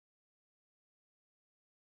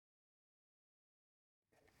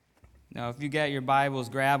Now, if you got your Bibles,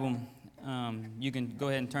 grab them. You can go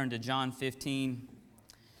ahead and turn to John 15.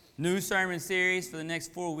 New sermon series for the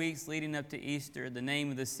next 4 weeks leading up to Easter. The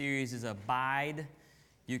name of the series is Abide.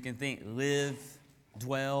 You can think live,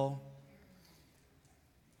 dwell.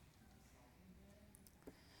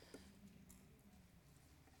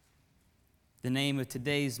 The name of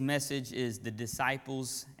today's message is The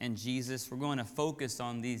Disciples and Jesus. We're going to focus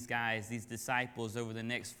on these guys, these disciples, over the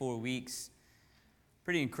next 4 weeks.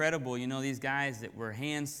 Pretty incredible, these guys that were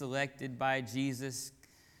hand-selected by Jesus,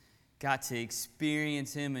 got to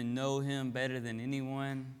experience Him and know Him better than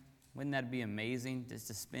anyone. Wouldn't that be amazing, just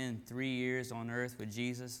to spend 3 years on earth with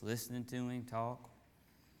Jesus, listening to Him talk,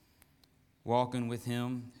 walking with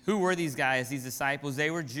Him? Who were these guys, these disciples? They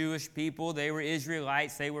were Jewish people. They were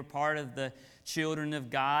Israelites. They were part of the children of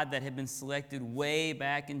God that had been selected way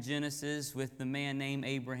back in Genesis with the man named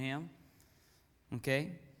Abraham.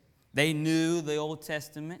 Okay? They knew the Old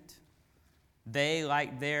Testament. They,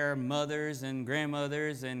 like their mothers and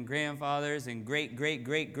grandmothers and grandfathers and great,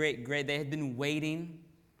 they had been waiting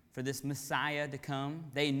for this Messiah to come.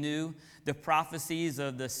 They knew the prophecies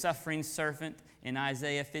of the suffering servant in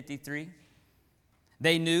Isaiah 53.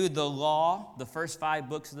 They knew the law, the first 5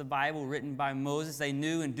 books of the Bible written by Moses. They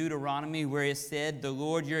knew in Deuteronomy where it said, "The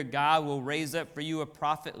Lord your God will raise up for you a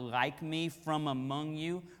prophet like me from among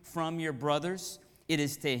you, from your brothers. It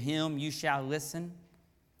is to him you shall listen."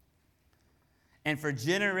 And for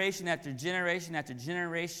generation after generation after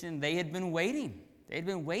generation, they had been waiting. They had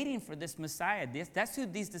been waiting for this Messiah. That's who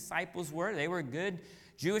these disciples were. They were good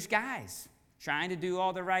Jewish guys, trying to do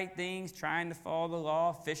all the right things, trying to follow the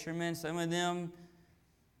law, fishermen, some of them.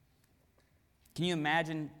 Can you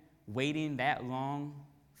imagine waiting that long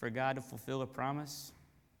for God to fulfill a promise?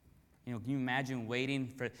 Can you imagine waiting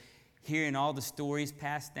for hearing all the stories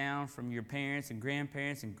passed down from your parents and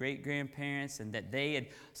grandparents and great-grandparents, and that they had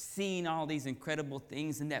seen all these incredible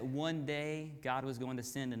things, and that one day God was going to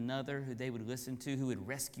send another who they would listen to, who would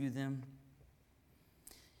rescue them?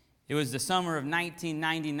 It was the summer of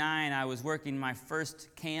 1999. I was working my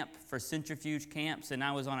first camp for Centrifuge Camps, and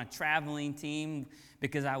I was on a traveling team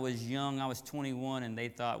because I was young. I was 21, and they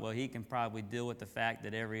thought, well, he can probably deal with the fact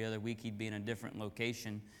that every other week he'd be in a different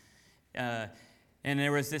location. And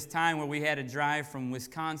there was this time where we had to drive from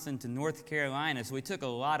Wisconsin to North Carolina, so we took a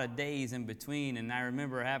lot of days in between, and I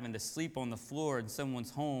remember having to sleep on the floor in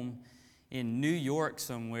someone's home in New York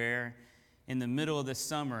somewhere in the middle of the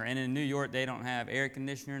summer. And in New York, they don't have air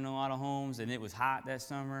conditioner in a lot of homes, and it was hot that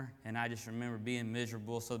summer, and I just remember being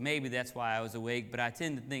miserable. So maybe that's why I was awake, but I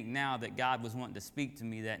tend to think now that God was wanting to speak to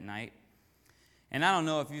me that night. And I don't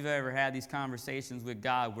know if you've ever had these conversations with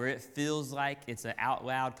God where it feels like it's an out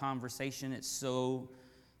loud conversation. It's so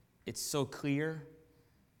clear.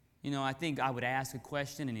 I think I would ask a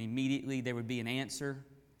question and immediately there would be an answer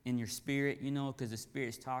in your spirit, because the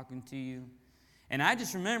Spirit's talking to you. And I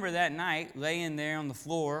just remember that night laying there on the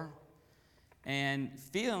floor and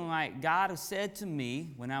feeling like God had said to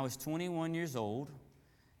me when I was 21 years old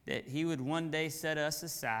that He would one day set us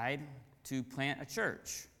aside to plant a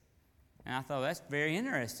church. And I thought, that's very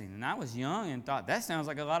interesting. And I was young and thought, that sounds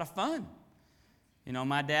like a lot of fun.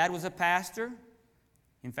 My dad was a pastor.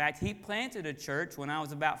 In fact, he planted a church when I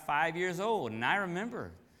was about 5 years old. And I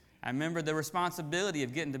remember the responsibility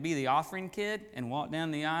of getting to be the offering kid and walk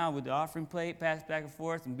down the aisle with the offering plate, pass back and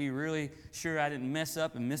forth, and be really sure I didn't mess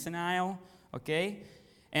up and miss an aisle, okay?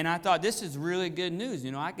 And I thought, this is really good news.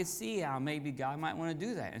 I could see how maybe God might want to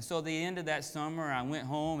do that. And so at the end of that summer, I went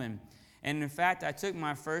home and in fact, I took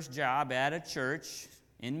my first job at a church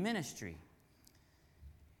in ministry.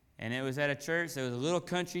 And it was at a church, there was a little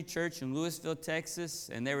country church in Louisville,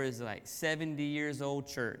 Texas, and there was like 70 years old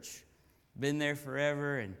church. Been there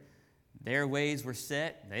forever, and their ways were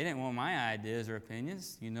set. They didn't want my ideas or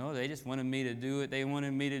opinions, they just wanted me to do what they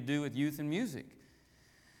wanted me to do with youth and music.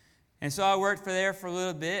 And so I worked there for a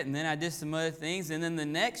little bit, and then I did some other things. And then the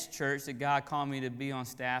next church that God called me to be on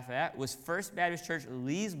staff at was First Baptist Church,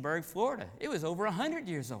 Leesburg, Florida. It was over 100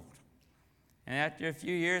 years old. And after a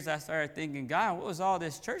few years, I started thinking, God, what was all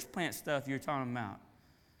this church plant stuff you're talking about?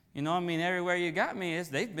 Everywhere you got me,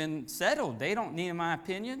 they've been settled. They don't need my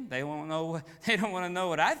opinion. They don't want to know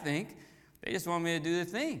what I think. They just want me to do the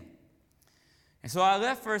thing. And so I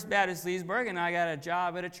left First Baptist Leesburg, and I got a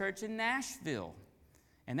job at a church in Nashville.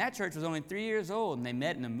 And that church was only 3 years old, and they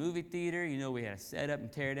met in a movie theater. We had to set up and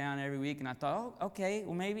tear down every week. And I thought, oh, okay,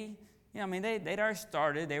 well maybe, they'd already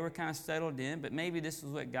started. They were kind of settled in, but maybe this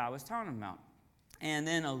was what God was talking about. And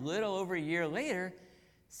then a little over a year later,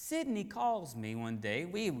 Sydney calls me one day.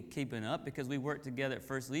 We were keeping up because we worked together at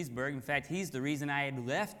First Leesburg. In fact, he's the reason I had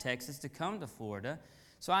left Texas to come to Florida.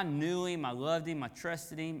 So I knew him, I loved him, I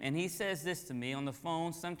trusted him. And he says this to me on the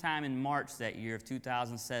phone sometime in March that year of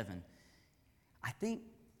 2007. I think,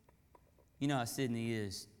 you know how Sydney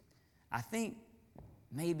is, I think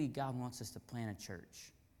maybe God wants us to plant a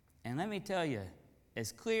church. And let me tell you,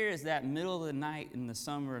 as clear as that middle of the night in the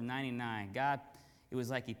summer of 99, God, it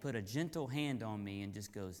was like he put a gentle hand on me and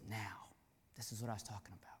just goes, now, this is what I was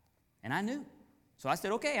talking about. And I knew. So I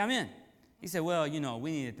said, okay, I'm in. He said, well, you know,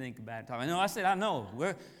 we need to think about it. No, I said, I know.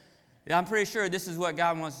 I'm pretty sure this is what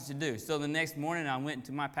God wants us to do. So the next morning, I went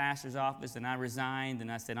into my pastor's office, and I resigned,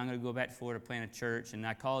 and I said, I'm going to go back to Florida to plant a church. And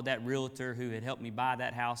I called that realtor who had helped me buy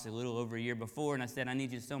that house a little over a year before, and I said, I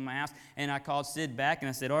need you to sell my house. And I called Sid back, and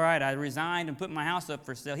I said, all right, I resigned and put my house up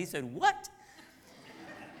for sale. He said, what?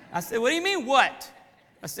 I said, what do you mean, what?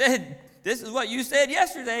 I said, this is what you said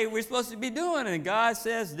yesterday we're supposed to be doing, and God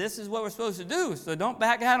says this is what we're supposed to do, so don't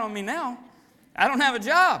back out on me now. I don't have a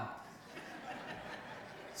job.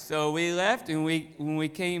 So we left, and when we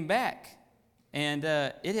came back, and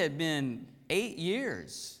it had been 8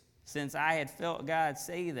 years since I had felt God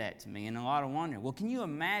say that to me, and a lot of wonder. Well, can you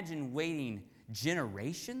imagine waiting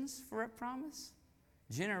generations for a promise?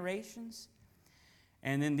 Generations?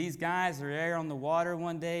 And then these guys are there on the water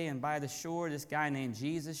one day, and by the shore, this guy named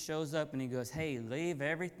Jesus shows up, and he goes, hey, leave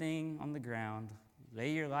everything on the ground,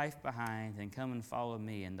 lay your life behind, and come and follow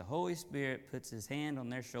me. And the Holy Spirit puts his hand on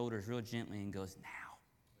their shoulders real gently and goes, now.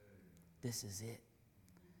 This is it.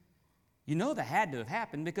 You know that had to have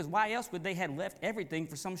happened, because why else would they have left everything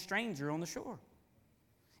for some stranger on the shore?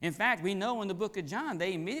 In fact, we know in the book of John,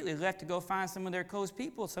 they immediately left to go find some of their close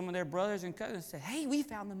people, some of their brothers and cousins, and said, hey, we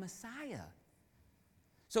found the Messiah.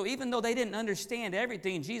 So even though they didn't understand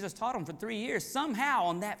everything Jesus taught them for 3 years, somehow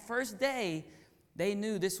on that first day, they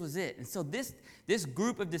knew this was it. And so this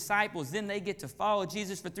group of disciples, then they get to follow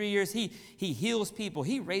Jesus for 3 years. He heals people.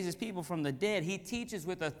 He raises people from the dead. He teaches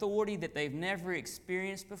with authority that they've never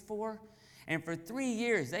experienced before. And for 3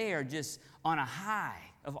 years, they are just on a high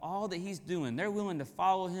of all that he's doing. They're willing to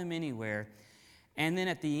follow him anywhere. And then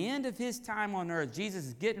at the end of his time on earth, Jesus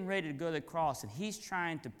is getting ready to go to the cross, and he's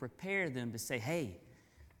trying to prepare them to say, hey,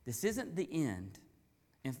 this isn't the end.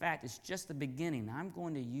 In fact, it's just the beginning. I'm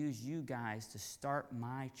going to use you guys to start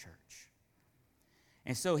my church.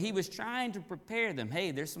 And so he was trying to prepare them. Hey,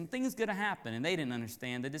 there's some things going to happen, and they didn't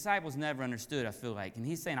understand. The disciples never understood, I feel like. And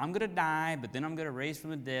he's saying, I'm going to die, but then I'm going to raise from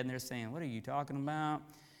the dead. And they're saying, what are you talking about?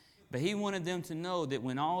 But he wanted them to know that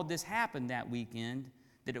when all this happened that weekend,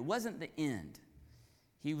 that it wasn't the end.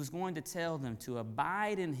 He was going to tell them to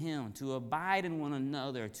abide in him, to abide in one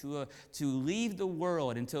another, to leave the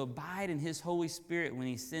world and to abide in his Holy Spirit when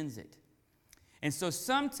he sends it. And so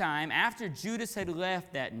sometime after Judas had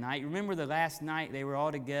left that night, remember the last night they were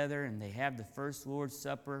all together and they have the first Lord's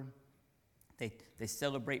Supper. They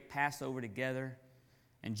celebrate Passover together.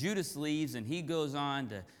 And Judas leaves, and he goes on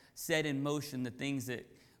to set in motion the things that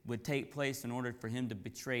would take place in order for him to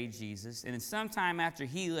betray Jesus. And then sometime after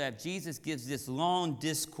he left, Jesus gives this long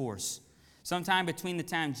discourse. Sometime between the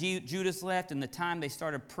time Judas left and the time they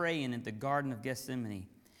started praying in the Garden of Gethsemane.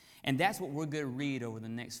 And that's what we're going to read over the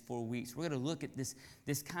next 4 weeks. We're going to look at this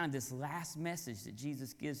last message that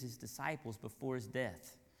Jesus gives his disciples before his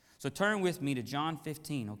death. So turn with me to John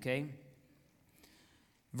 15, okay?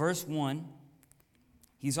 Verse 1.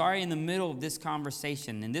 He's already in the middle of this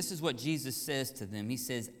conversation, and this is what Jesus says to them. He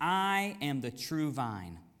says, I am the true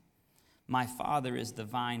vine. My Father is the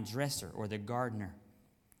vine dresser, or the gardener.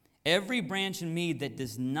 Every branch in me that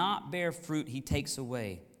does not bear fruit, he takes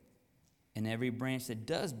away. And every branch that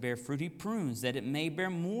does bear fruit, he prunes, that it may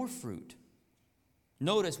bear more fruit.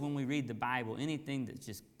 Notice when we read the Bible, anything that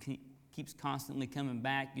just keeps constantly coming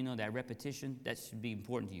back, you know, that repetition, that should be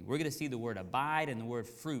important to you. We're going to see the word abide and the word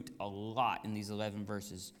fruit a lot in these 11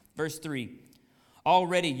 verses. Verse 3,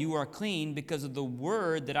 already you are clean because of the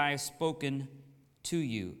word that I have spoken to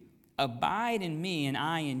you. Abide in me and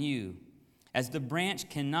I in you. As the branch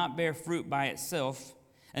cannot bear fruit by itself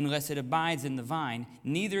unless it abides in the vine,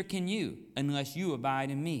 neither can you unless you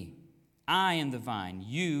abide in me. I am the vine,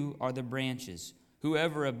 you are the branches.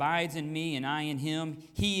 Whoever abides in me and I in him,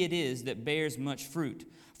 he it is that bears much fruit.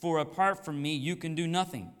 For apart from me, you can do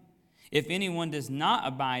nothing. If anyone does not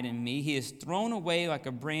abide in me, he is thrown away like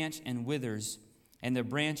a branch and withers, and the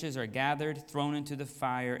branches are gathered, thrown into the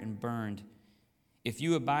fire, and burned. If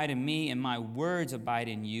you abide in me and my words abide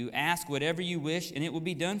in you, ask whatever you wish, and it will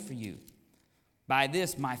be done for you. By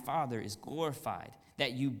this my Father is glorified,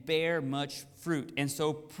 that you bear much fruit, and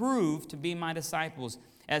so prove to be my disciples.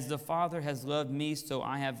 As the Father has loved me, so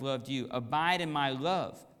I have loved you. Abide in my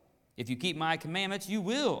love. If you keep my commandments, you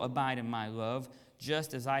will abide in my love,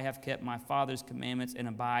 just as I have kept my Father's commandments and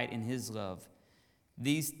abide in his love.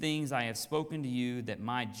 These things I have spoken to you, that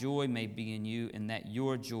my joy may be in you, and that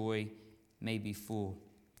your joy may be full.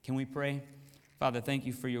 Can we pray? Father, thank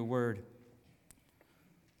you for your word.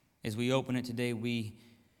 As we open it today, we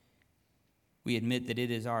admit that it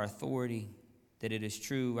is our authority, that it is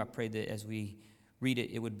true. I pray that as we read it,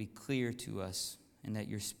 it would be clear to us, and that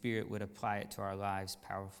your Spirit would apply it to our lives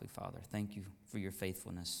powerfully, Father. Thank you for your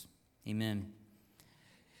faithfulness. Amen.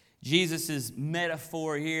 Jesus'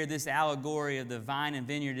 metaphor here, this allegory of the vine and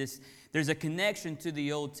vineyard, there's a connection to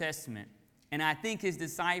the Old Testament. And I think his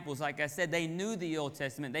disciples, like I said, they knew the Old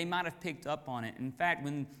Testament. They might have picked up on it. In fact,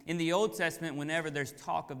 in the Old Testament, whenever there's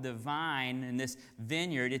talk of the vine and this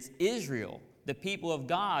vineyard, it's Israel, the people of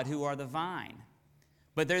God, who are the vine.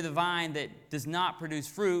 But they're the vine that does not produce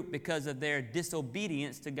fruit because of their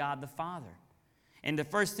disobedience to God the Father. And the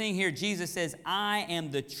first thing here, Jesus says, I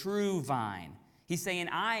am the true vine. He's saying,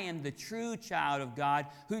 I am the true child of God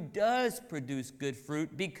who does produce good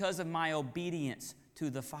fruit because of my obedience to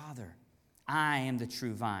the Father. I am the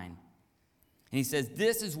true vine. And he says,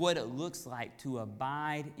 this is what it looks like to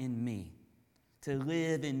abide in me, to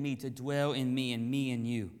live in me, to dwell in me in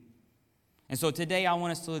you. And so today I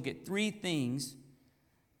want us to look at three things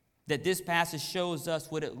that this passage shows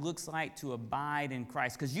us what it looks like to abide in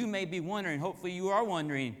Christ. Because you may be wondering, hopefully you are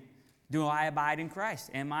wondering, do I abide in Christ?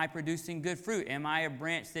 Am I producing good fruit? Am I a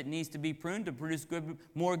branch that needs to be pruned to produce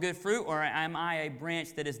more good fruit? Or am I a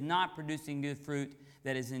branch that is not producing good fruit,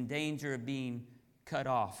 that is in danger of being cut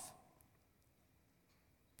off?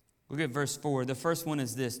 Look at verse 4. The first one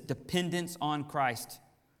is this: dependence on Christ.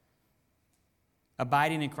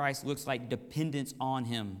 Abiding in Christ looks like dependence on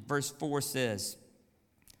Him. Verse 4 says,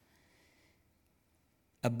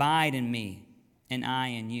 abide in me, and I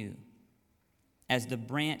in you, as the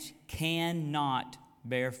branch cannot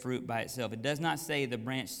bear fruit by itself. It does not say the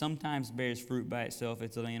branch sometimes bears fruit by itself.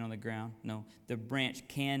 It's laying on the ground. No, the branch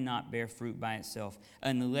cannot bear fruit by itself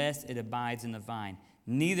unless it abides in the vine.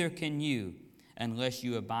 Neither can you unless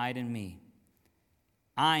you abide in me.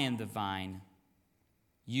 I am the vine.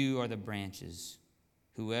 You are the branches.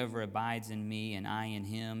 Whoever abides in me and I in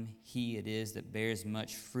him, he it is that bears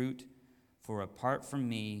much fruit. For apart from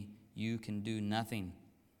me, you can do nothing.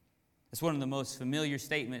 It's one of the most familiar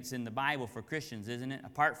statements in the Bible for Christians, isn't it?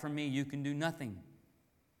 Apart from me, you can do nothing.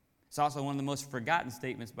 It's also one of the most forgotten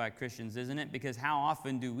statements by Christians, isn't it? Because how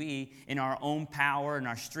often do we, in our own power and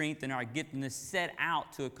our strength and our giftedness, set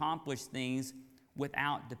out to accomplish things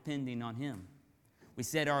without depending on Him? We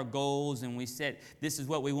set our goals and we set, this is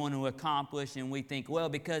what we want to accomplish, and we think, well,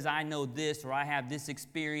 because I know this, or I have this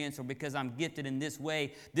experience, or because I'm gifted in this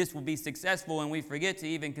way, this will be successful, and we forget to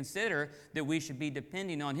even consider that we should be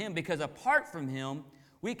depending on Him, because apart from Him,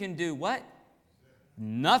 we can do what?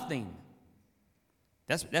 Nothing.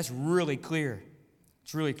 That's really clear.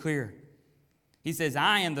 It's really clear. He says,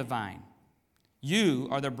 I am the vine. You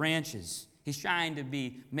are the branches. He's trying to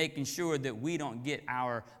be making sure that we don't get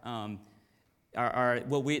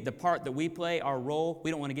the part that we play, our role,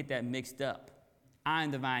 we don't want to get that mixed up. I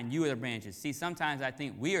am the vine, you are the branches. See, sometimes I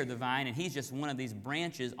think we are the vine and He's just one of these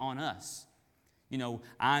branches on us. You know,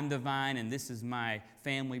 I'm the vine and this is my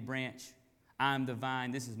family branch. I'm the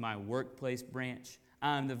vine, this is my workplace branch.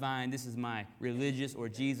 I'm the vine, this is my religious or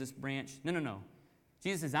Jesus branch. No.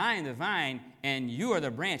 Jesus says, I am the vine and you are the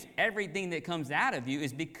branch. Everything that comes out of you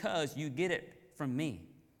is because you get it from me,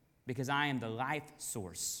 because I am the life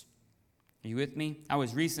source. Are you with me? I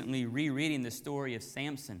was recently rereading the story of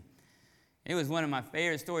Samson. It was one of my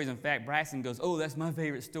favorite stories. In fact, Bryson goes, oh, that's my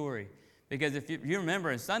favorite story. Because if you remember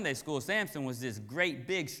in Sunday school, Samson was this great,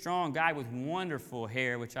 big, strong guy with wonderful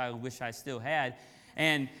hair, which I wish I still had.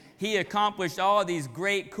 And he accomplished all these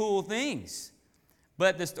great, cool things.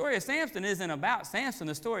 But the story of Samson isn't about Samson.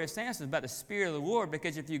 The story of Samson is about the Spirit of the Lord.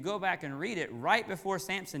 Because if you go back and read it, right before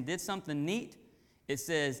Samson did something neat, it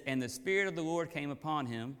says, and the Spirit of the Lord came upon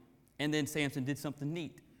him. And then Samson did something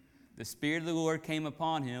neat. The Spirit of the Lord came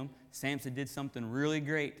upon him. Samson did something really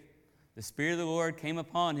great. The Spirit of the Lord came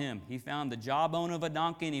upon him. He found the jawbone of a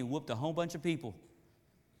donkey and he whooped a whole bunch of people.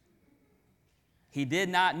 He did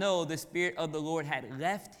not know the Spirit of the Lord had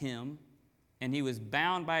left him, and he was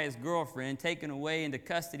bound by his girlfriend, taken away into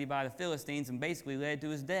custody by the Philistines, and basically led to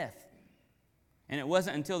his death. And it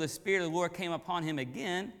wasn't until the Spirit of the Lord came upon him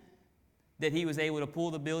again that he was able to pull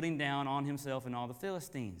the building down on himself and all the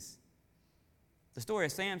Philistines. The story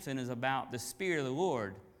of Samson is about the Spirit of the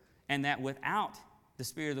Lord, and that without the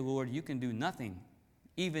Spirit of the Lord, you can do nothing,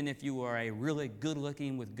 even if you are a really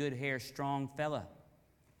good-looking, with good hair, strong fella.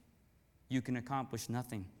 You can accomplish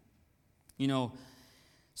nothing. You know,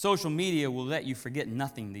 social media will let you forget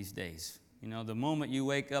nothing these days. You know, the moment you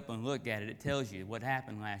wake up and look at it, it tells you what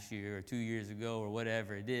happened last year or 2 years ago or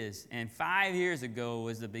whatever it is. And 5 years ago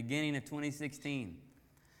was the beginning of 2016.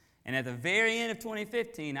 And at the very end of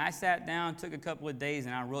 2015, I sat down, took a couple of days,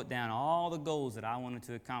 and I wrote down all the goals that I wanted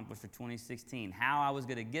to accomplish for 2016, how I was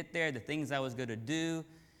going to get there, the things I was going to do,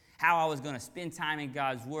 how I was going to spend time in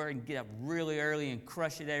God's Word and get up really early and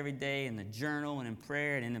crush it every day in the journal and in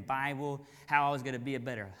prayer and in the Bible, how I was going to be a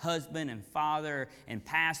better husband and father and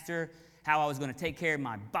pastor, how I was going to take care of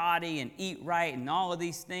my body and eat right and all of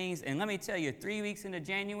these things. And let me tell you, 3 weeks into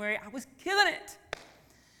January, I was killing it.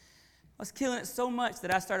 I was killing it so much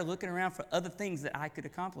that I started looking around for other things that I could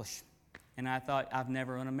accomplish. And I thought, I've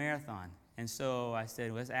never run a marathon. And so I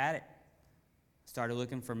said, let's add it. Started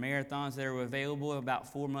looking for marathons that were available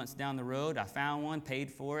about 4 months down the road. I found one,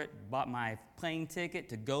 paid for it, bought my plane ticket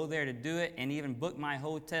to go there to do it, and even booked my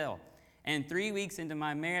hotel. And 3 weeks into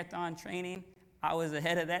my marathon training, I was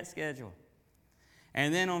ahead of that schedule.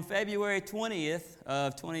 And then on February 20th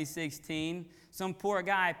of 2016, some poor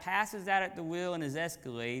guy passes out at the wheel in his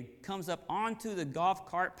Escalade, comes up onto the golf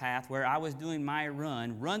cart path where I was doing my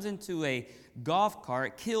run, runs into a golf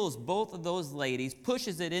cart, kills both of those ladies,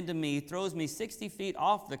 pushes it into me, throws me 60 feet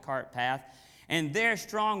off the cart path, and there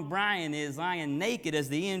strong Brian is lying naked as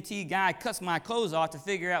the EMT guy cuts my clothes off to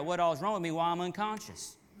figure out what all's wrong with me while I'm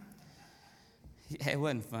unconscious. Yeah, it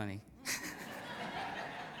wasn't funny.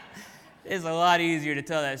 It's a lot easier to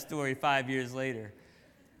tell that story 5 years later.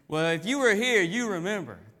 Well, if you were here, you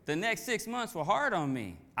remember. The next 6 months were hard on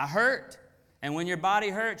me. I hurt. And when your body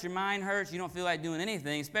hurts, your mind hurts, you don't feel like doing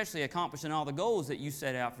anything, especially accomplishing all the goals that you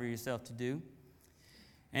set out for yourself to do.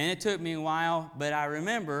 And it took me a while, but I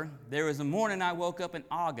remember there was a morning I woke up in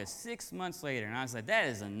August, 6 months later, and I was like, that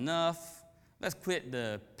is enough. Let's quit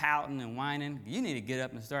the pouting and whining. You need to get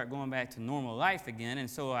up and start going back to normal life again. And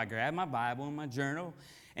so I grabbed my Bible and my journal.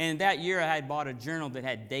 And that year I had bought a journal that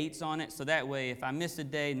had dates on it, so that way if I miss a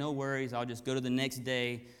day, no worries, I'll just go to the next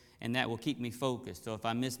day, and that will keep me focused. So if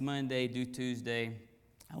I miss Monday, do Tuesday.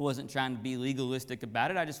 I wasn't trying to be legalistic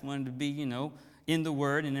about it. I just wanted to be, in the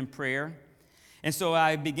Word and in prayer. And so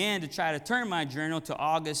I began to try to turn my journal to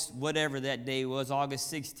August, whatever that day was, August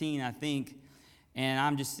 16, I think, and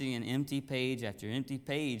I'm just seeing empty page after empty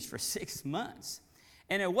page for 6 months.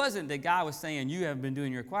 And it wasn't that God was saying, you haven't been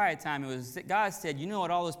doing your quiet time. It was that God said, you know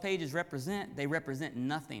what all those pages represent? They represent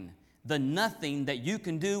nothing. The nothing that you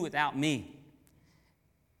can do without me.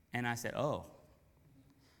 And I said, oh.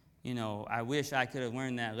 I wish I could have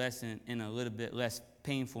learned that lesson in a little bit less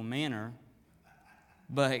painful manner.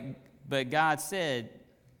 But God said,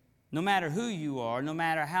 no matter who you are, no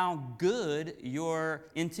matter how good your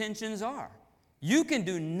intentions are, you can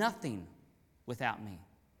do nothing without me.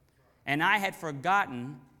 And I had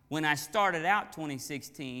forgotten when I started out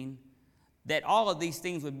 2016 that all of these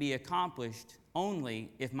things would be accomplished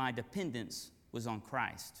only if my dependence was on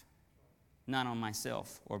Christ, not on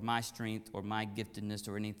myself or my strength or my giftedness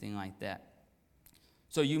or anything like that.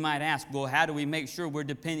 So you might ask, well, how do we make sure we're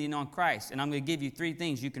depending on Christ? And I'm going to give you 3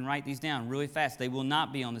 things. You can write these down really fast. They will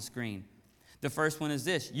not be on the screen. The first one is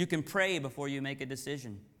this. You can pray before you make a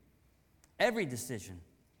decision. Every decision.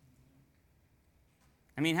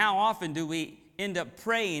 I mean, how often do we end up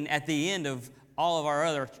praying at the end of all of our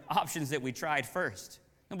other options that we tried first?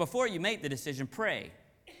 Now, before you make the decision, pray.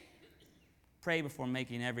 Pray before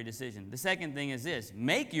making every decision. The second thing is this.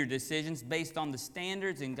 Make your decisions based on the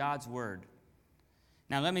standards in God's Word.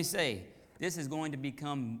 Now, let me say, this is going to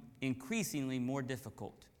become increasingly more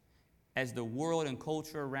difficult as the world and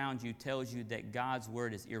culture around you tells you that God's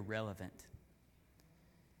Word is irrelevant.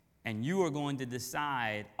 And you are going to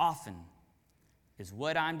decide often, is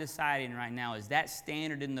what I'm deciding right now, is that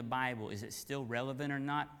standard in the Bible, is it still relevant or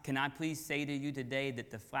not? Can I please say to you today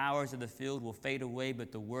that the flowers of the field will fade away,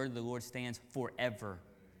 but the word of the Lord stands forever.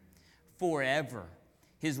 Forever.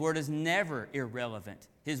 His word is never irrelevant.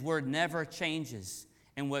 His word never changes.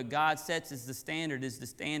 And what God sets as the standard is the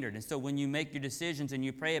standard. And so when you make your decisions and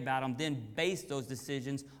you pray about them, then base those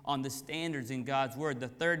decisions on the standards in God's Word. The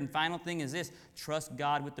third and final thing is this. Trust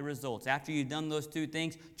God with the results. After you've done those 2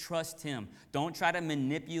 things, trust Him. Don't try to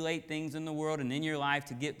manipulate things in the world and in your life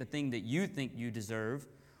to get the thing that you think you deserve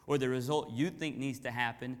or the result you think needs to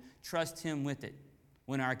happen. Trust Him with it.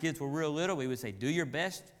 When our kids were real little, we would say, do your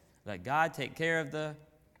best. Let God take care of the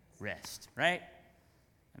rest, right?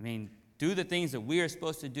 Do the things that we are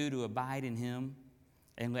supposed to do to abide in Him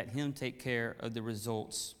and let Him take care of the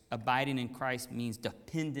results. Abiding in Christ means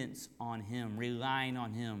dependence on Him, relying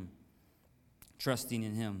on Him, trusting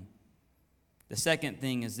in Him. The second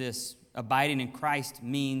thing is this. Abiding in Christ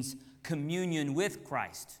means communion with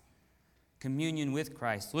Christ. Communion with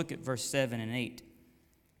Christ. Look at verse 7 and 8.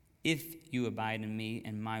 If you abide in me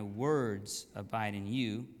and my words abide in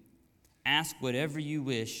you, ask whatever you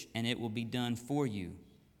wish, and it will be done for you.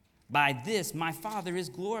 By this my Father is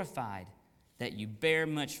glorified, that you bear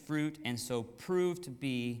much fruit and so prove to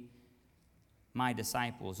be my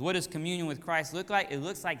disciples. What does communion with Christ look like? It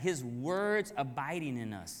looks like his words abiding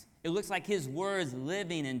in us. It looks like his words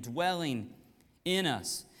living and dwelling in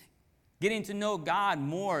us. Getting to know God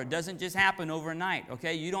more doesn't just happen overnight,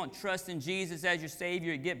 okay? You don't trust in Jesus as your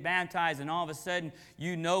Savior, get baptized, and all of a sudden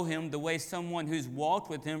you know him the way someone who's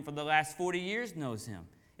walked with him for the last 40 years knows him.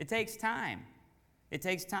 It takes time. It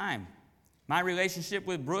takes time. My relationship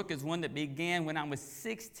with Brooke is one that began when I was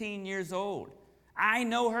 16 years old. I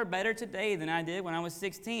know her better today than I did when I was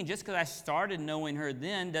 16. Just because I started knowing her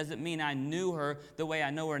then doesn't mean I knew her the way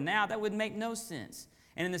I know her now. That would make no sense.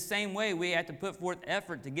 And in the same way, we have to put forth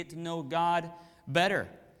effort to get to know God better.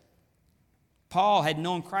 Paul had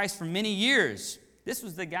known Christ for many years. This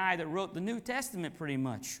was the guy that wrote the New Testament pretty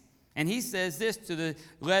much. And he says this to the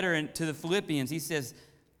letter to the Philippians. He says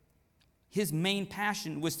his main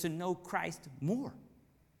passion was to know Christ more.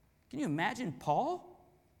 Can you imagine Paul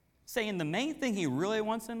saying the main thing he really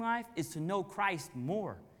wants in life is to know Christ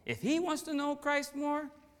more? If he wants to know Christ more,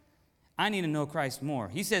 I need to know Christ more.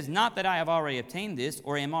 He says, not that I have already obtained this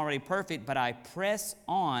or am already perfect, but I press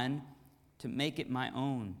on to make it my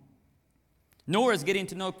own. Nor is getting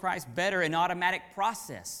to know Christ better an automatic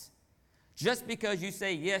process. Just because you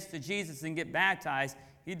say yes to Jesus and get baptized,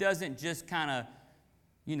 he doesn't just kind of,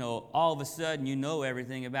 all of a sudden you know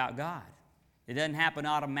everything about God. It doesn't happen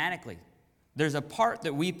automatically. There's a part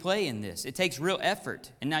that we play in this. It takes real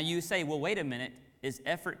effort. And now you say, well, wait a minute. Is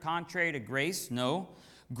effort contrary to grace? No.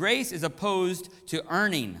 Grace is opposed to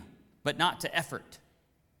earning, but not to effort.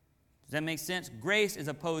 Does that make sense? Grace is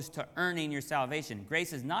opposed to earning your salvation.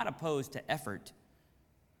 Grace is not opposed to effort.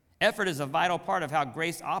 Effort is a vital part of how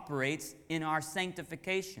grace operates in our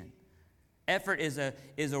sanctification. Effort is a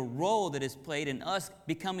role that is played in us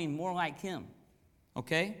becoming more like him.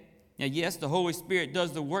 Okay? Now, yes, the Holy Spirit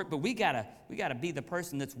does the work, but we gotta be the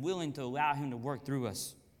person that's willing to allow him to work through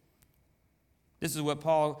us. This is what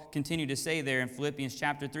Paul continued to say there in Philippians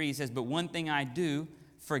chapter 3. He says, but one thing I do,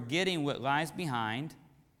 forgetting what lies behind,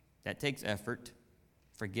 that takes effort,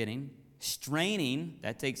 forgetting, straining,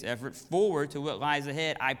 that takes effort, forward to what lies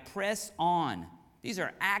ahead, I press on. These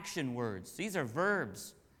are action words. These are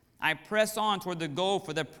verbs. I press on toward the goal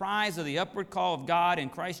for the prize of the upward call of God in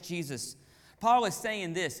Christ Jesus. Paul is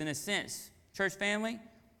saying this in a sense, church family,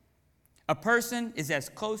 a person is as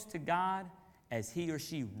close to God as he or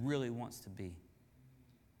she really wants to be.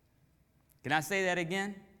 Can I say that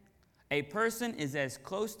again? A person is as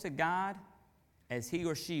close to God as he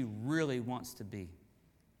or she really wants to be.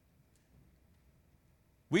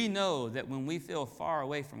 We know that when we feel far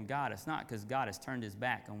away from God, it's not because God has turned his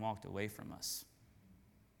back and walked away from us.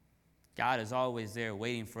 God is always there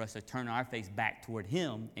waiting for us to turn our face back toward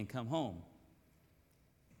him and come home.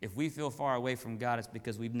 If we feel far away from God, it's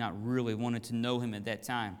because we've not really wanted to know him at that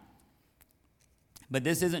time. But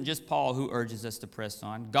this isn't just Paul who urges us to press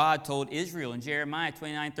on. God told Israel in Jeremiah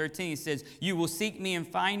 29:13, he says, you will seek me and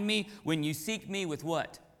find me when you seek me with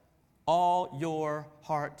what? All your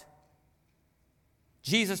heart.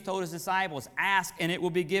 Jesus told his disciples, ask and it will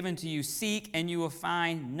be given to you. Seek and you will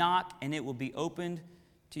find. Knock and it will be opened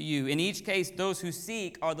to you. In each case, those who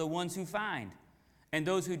seek are the ones who find. And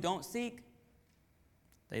those who don't seek,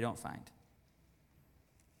 they don't find.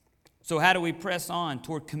 So how do we press on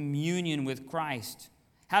toward communion with Christ?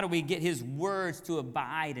 How do we get his words to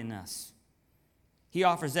abide in us? He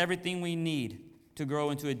offers everything we need to grow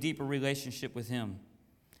into a deeper relationship with him.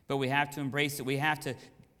 But we have to embrace it. We have to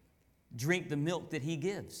drink the milk that he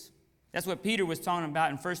gives. That's what Peter was talking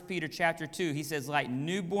about in 1 Peter chapter 2. He says, like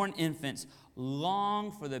newborn infants,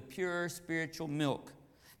 long for the pure spiritual milk,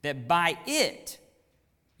 that by it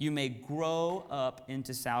you may grow up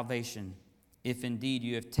into salvation, if indeed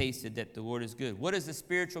you have tasted that the Lord is good. What is the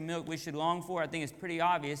spiritual milk we should long for? I think it's pretty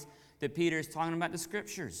obvious that Peter is talking about the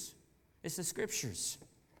Scriptures. It's the Scriptures.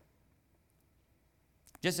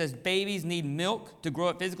 Just as babies need milk to grow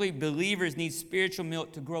up physically, believers need spiritual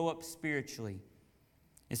milk to grow up spiritually.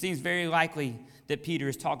 It seems very likely that Peter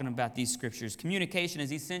is talking about these Scriptures. Communication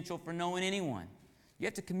is essential for knowing anyone. You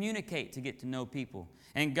have to communicate to get to know people.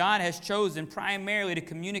 And God has chosen primarily to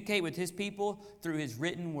communicate with his people through his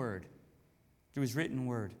written word. Through his written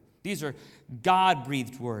word. These are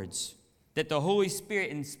God-breathed words that the Holy Spirit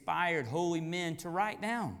inspired holy men to write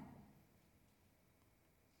down.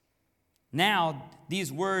 Now, these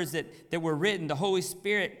words that were written, the Holy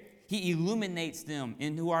Spirit, he illuminates them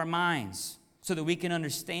into our minds so that we can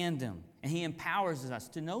understand them. And he empowers us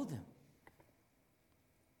to know them.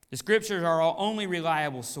 The Scriptures are our only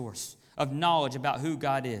reliable source of knowledge about who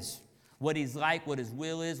God is, what He's like, what His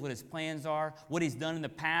will is, what His plans are, what He's done in the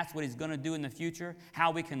past, what He's going to do in the future,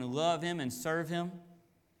 how we can love Him and serve Him.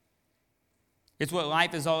 It's what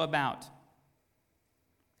life is all about.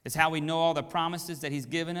 It's how we know all the promises that He's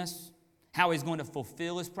given us, how He's going to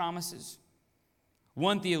fulfill His promises.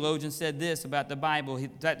 One theologian said this about the Bible,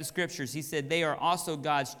 about the Scriptures. He said, they are also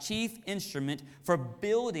God's chief instrument for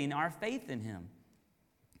building our faith in Him.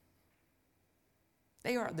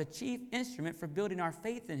 They are the chief instrument for building our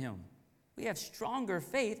faith in Him. We have stronger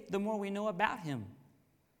faith the more we know about Him.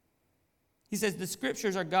 He says the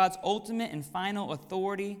Scriptures are God's ultimate and final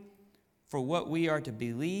authority for what we are to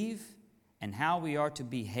believe and how we are to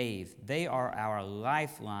behave. They are our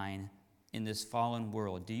lifeline in this fallen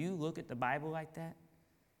world. Do you look at the Bible like that?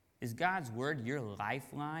 Is God's Word your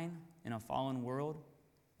lifeline in a fallen world?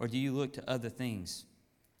 Or do you look to other things?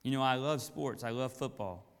 You know, I love sports. I love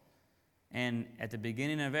football. And at the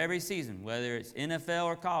beginning of every season, whether it's NFL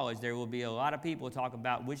or college, there will be a lot of people talk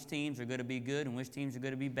about which teams are going to be good and which teams are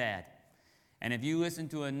going to be bad. And if you listen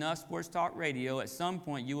to enough sports talk radio, at some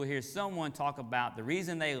point you will hear someone talk about the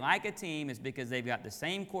reason they like a team is because they've got the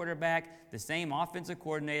same quarterback, the same offensive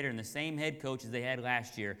coordinator, and the same head coach as they had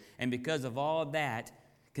last year. And because of all of that,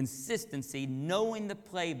 consistency, knowing the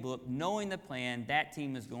playbook, knowing the plan, that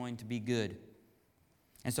team is going to be good.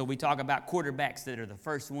 And so we talk about quarterbacks that are the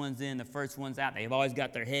first ones in, the first ones out. They've always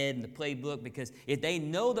got their head in the playbook because if they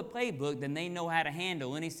know the playbook, then they know how to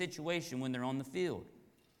handle any situation when they're on the field.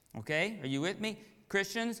 Okay? Are you with me?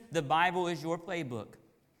 Christians, the Bible is your playbook.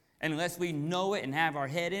 And unless we know it and have our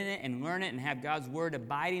head in it and learn it and have God's Word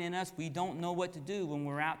abiding in us, we don't know what to do when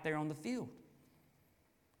we're out there on the field.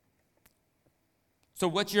 So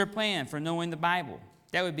what's your plan for knowing the Bible?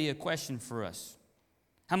 That would be a question for us.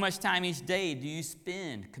 How much time each day do you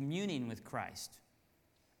spend communing with Christ?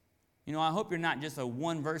 You know, I hope you're not just a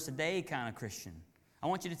one verse a day kind of Christian. I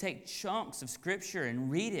want you to take chunks of Scripture and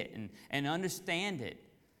read it and understand it.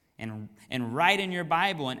 And write in your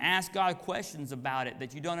Bible and ask God questions about it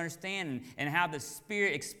that you don't understand and have the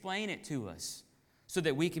Spirit explain it to us so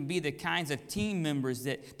that we can be the kinds of team members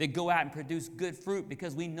that go out and produce good fruit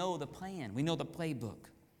because we know the plan. We know the playbook.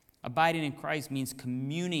 Abiding in Christ means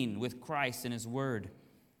communing with Christ and His Word.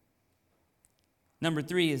 Number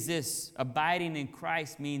 3 is this. Abiding in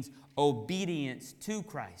Christ means obedience to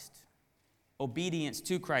Christ. Obedience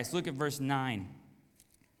to Christ. Look at verse 9.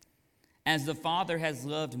 As the Father has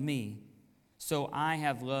loved me, so I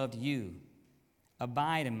have loved you.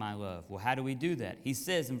 Abide in my love. Well, how do we do that? He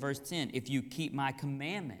says in verse 10, if you keep my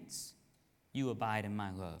commandments, you abide in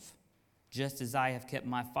my love, just as I have kept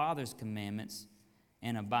my Father's commandments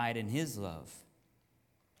and abide in His love.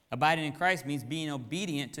 Abiding in Christ means being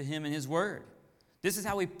obedient to Him and His Word. This is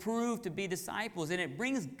how we prove to be disciples, and it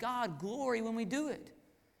brings God glory when we do it.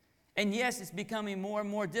 And yes, it's becoming more and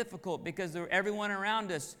more difficult because everyone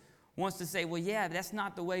around us wants to say, well, yeah, that's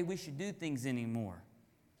not the way we should do things anymore.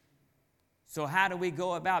 So how do we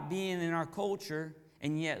go about being in our culture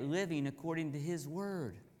and yet living according to His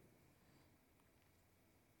Word?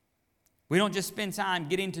 We don't just spend time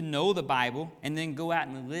getting to know the Bible and then go out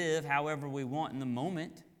and live however we want in the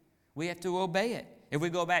moment. We have to obey it. If we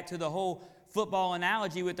go back to the whole football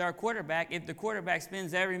analogy with our quarterback, if the quarterback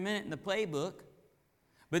spends every minute in the playbook,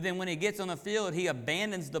 but then when he gets on the field, he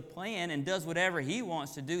abandons the plan and does whatever he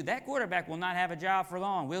wants to do, that quarterback will not have a job for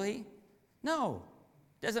long, will he? No.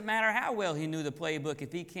 Doesn't matter how well he knew the playbook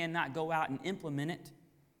if he cannot go out and implement it.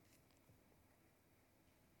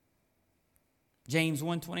 James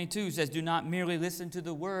 1:22 says, do not merely listen to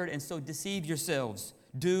the word and so deceive yourselves.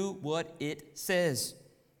 Do what it says.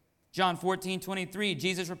 John 14:23,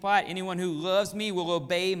 Jesus replied, anyone who loves me will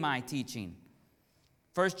obey my teaching.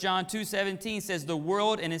 1 John 2:17 says, the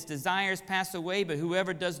world and its desires pass away, but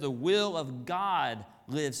whoever does the will of God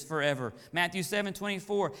lives forever. Matthew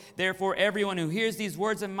 7:24, therefore everyone who hears these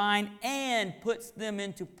words of mine and puts them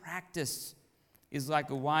into practice is like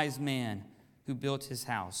a wise man who built his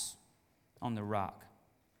house on the rock.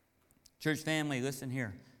 Church family, listen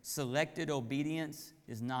here. Selected obedience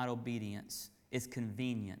is not obedience. It's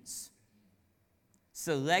convenience.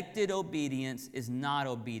 Selected obedience is not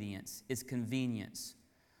obedience. It's convenience.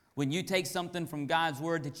 When you take something from God's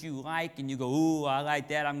Word that you like and you go, ooh, I like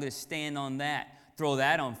that, I'm going to stand on that, throw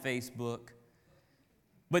that on Facebook.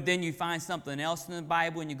 But then you find something else in the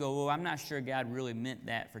Bible and you go, oh, I'm not sure God really meant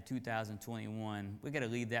that for 2021. We've got to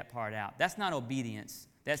leave that part out. That's not obedience.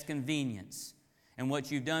 That's convenience. And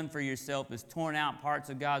what you've done for yourself is torn out parts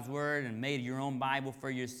of God's Word and made your own Bible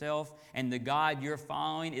for yourself. And the God you're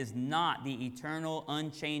following is not the eternal,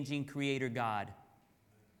 unchanging Creator God.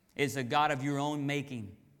 It's a God of your own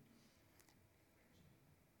making.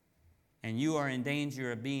 And you are in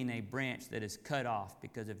danger of being a branch that is cut off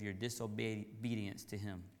because of your disobedience to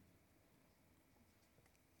him.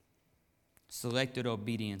 Selected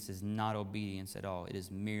obedience is not obedience at all. It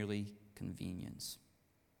is merely convenience.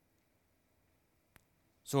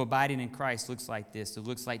 So abiding in Christ looks like this. It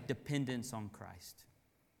looks like dependence on Christ,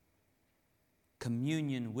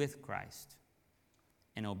 communion with Christ,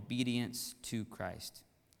 and obedience to Christ.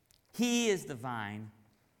 He is the vine.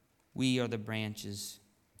 We are the branches.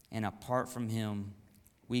 And apart from him,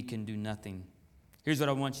 we can do nothing. Here's what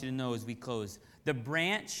I want you to know as we close. The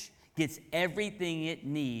branch gets everything it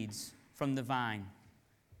needs from the vine.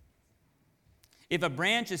 If a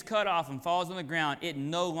branch is cut off and falls on the ground, it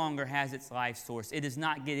no longer has its life source. It does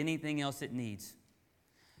not get anything else it needs.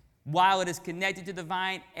 While it is connected to the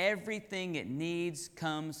vine, everything it needs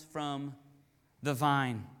comes from the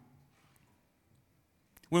vine.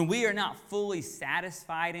 When we are not fully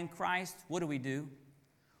satisfied in Christ, what do?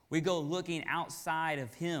 We go looking outside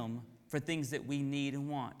of him for things that we need and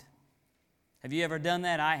want. Have you ever done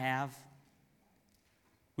that? I have.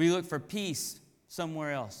 We look for peace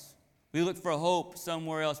somewhere else. We look for hope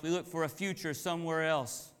somewhere else. We look for a future somewhere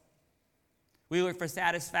else. We look for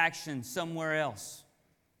satisfaction somewhere else.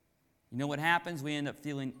 You know what happens? We end up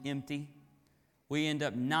feeling empty. We end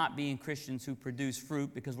up not being Christians who produce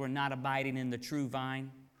fruit because we're not abiding in the true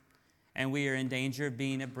vine. And we are in danger of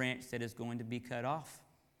being a branch that is going to be cut off.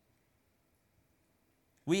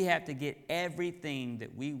 We have to get everything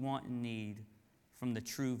that we want and need from the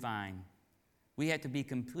true vine. We have to be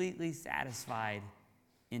completely satisfied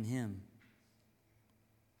in him.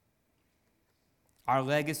 Our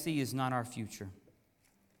legacy is not our future.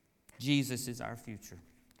 Jesus is our future.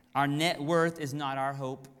 Our net worth is not our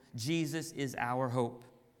hope. Jesus is our hope.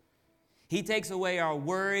 He takes away our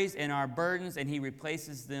worries and our burdens, and he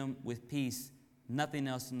replaces them with peace. Nothing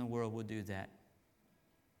else in the world will do that.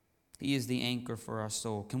 He is the anchor for our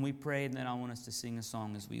soul. Can we pray? And then I want us to sing a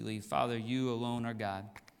song as we leave. Father, you alone are God.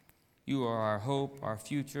 You are our hope, our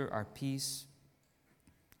future, our peace.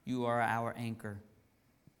 You are our anchor,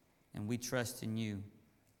 and we trust in you.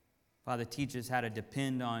 Father, teach us how to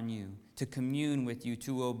depend on you, to commune with you,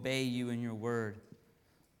 to obey you in your word.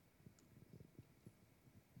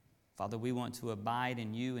 Father, we want to abide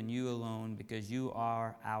in you and you alone because you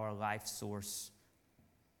are our life source,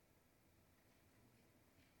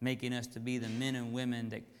 making us to be the men and women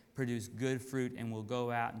that produce good fruit and will go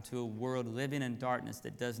out into a world living in darkness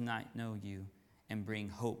that does not know you and bring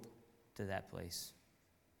hope to that place.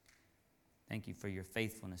 Thank you for your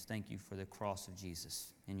faithfulness. Thank you for the cross of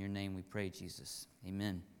Jesus. In your name we pray, Jesus.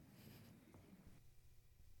 Amen.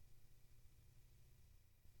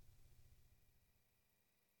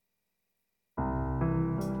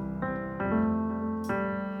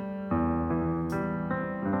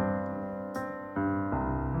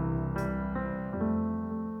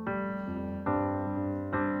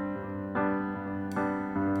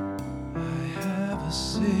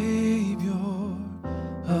 Savior,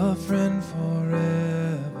 a friend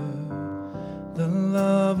forever, the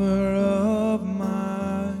lover of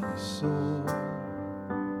my soul.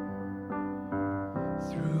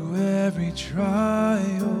 Through every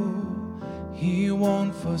trial, he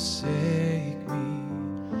won't forsake me.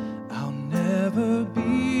 I'll never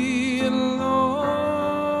be alone.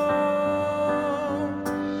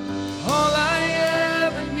 All I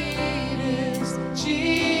ever need is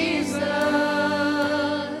Jesus.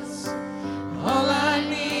 All I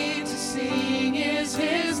need to sing is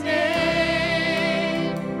his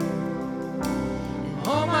name.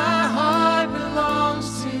 All my heart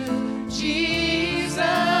belongs to Jesus.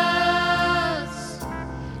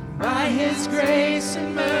 By his grace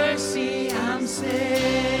and mercy I'm saved.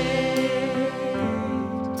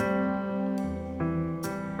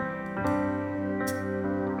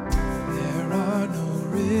 There are no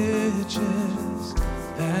riches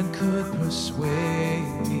that could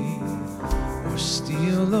persuade me or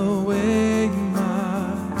steal away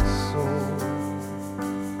my soul.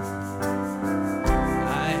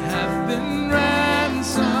 I have been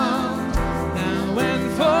ransomed now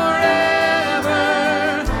and forever,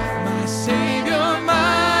 my Savior,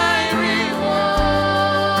 my reward.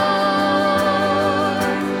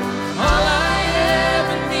 All I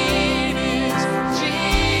ever need is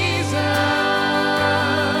Jesus.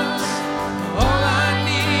 All I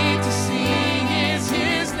need to sing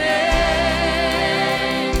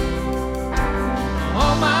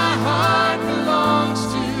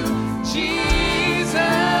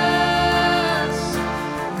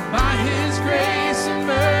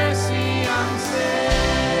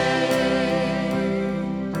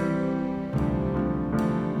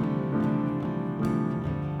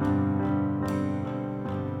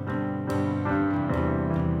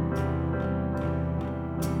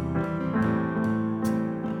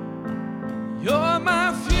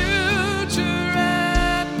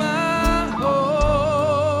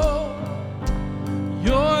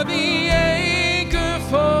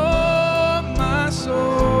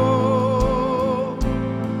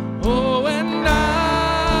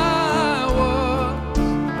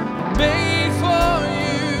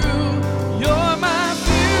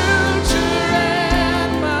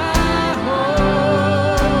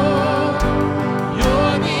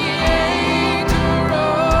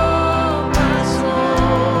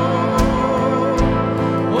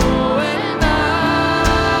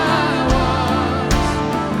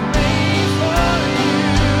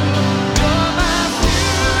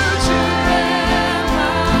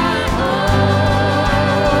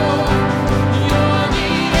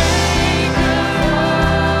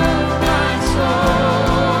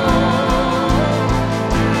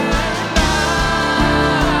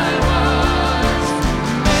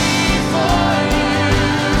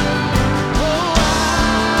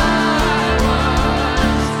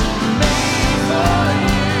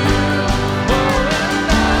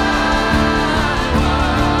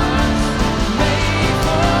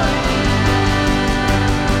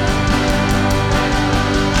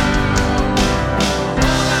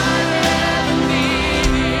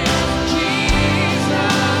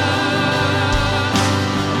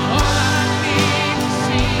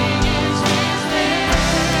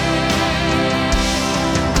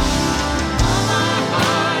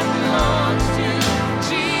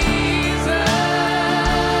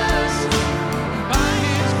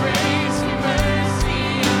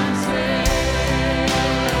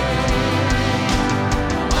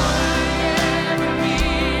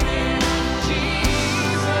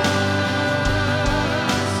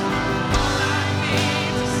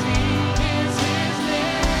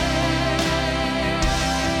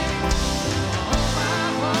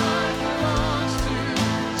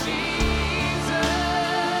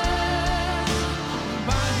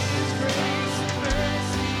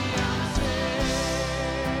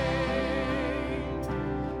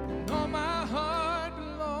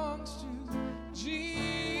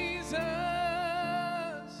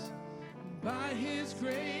By his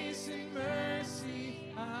grace and mercy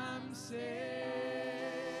I'm saved.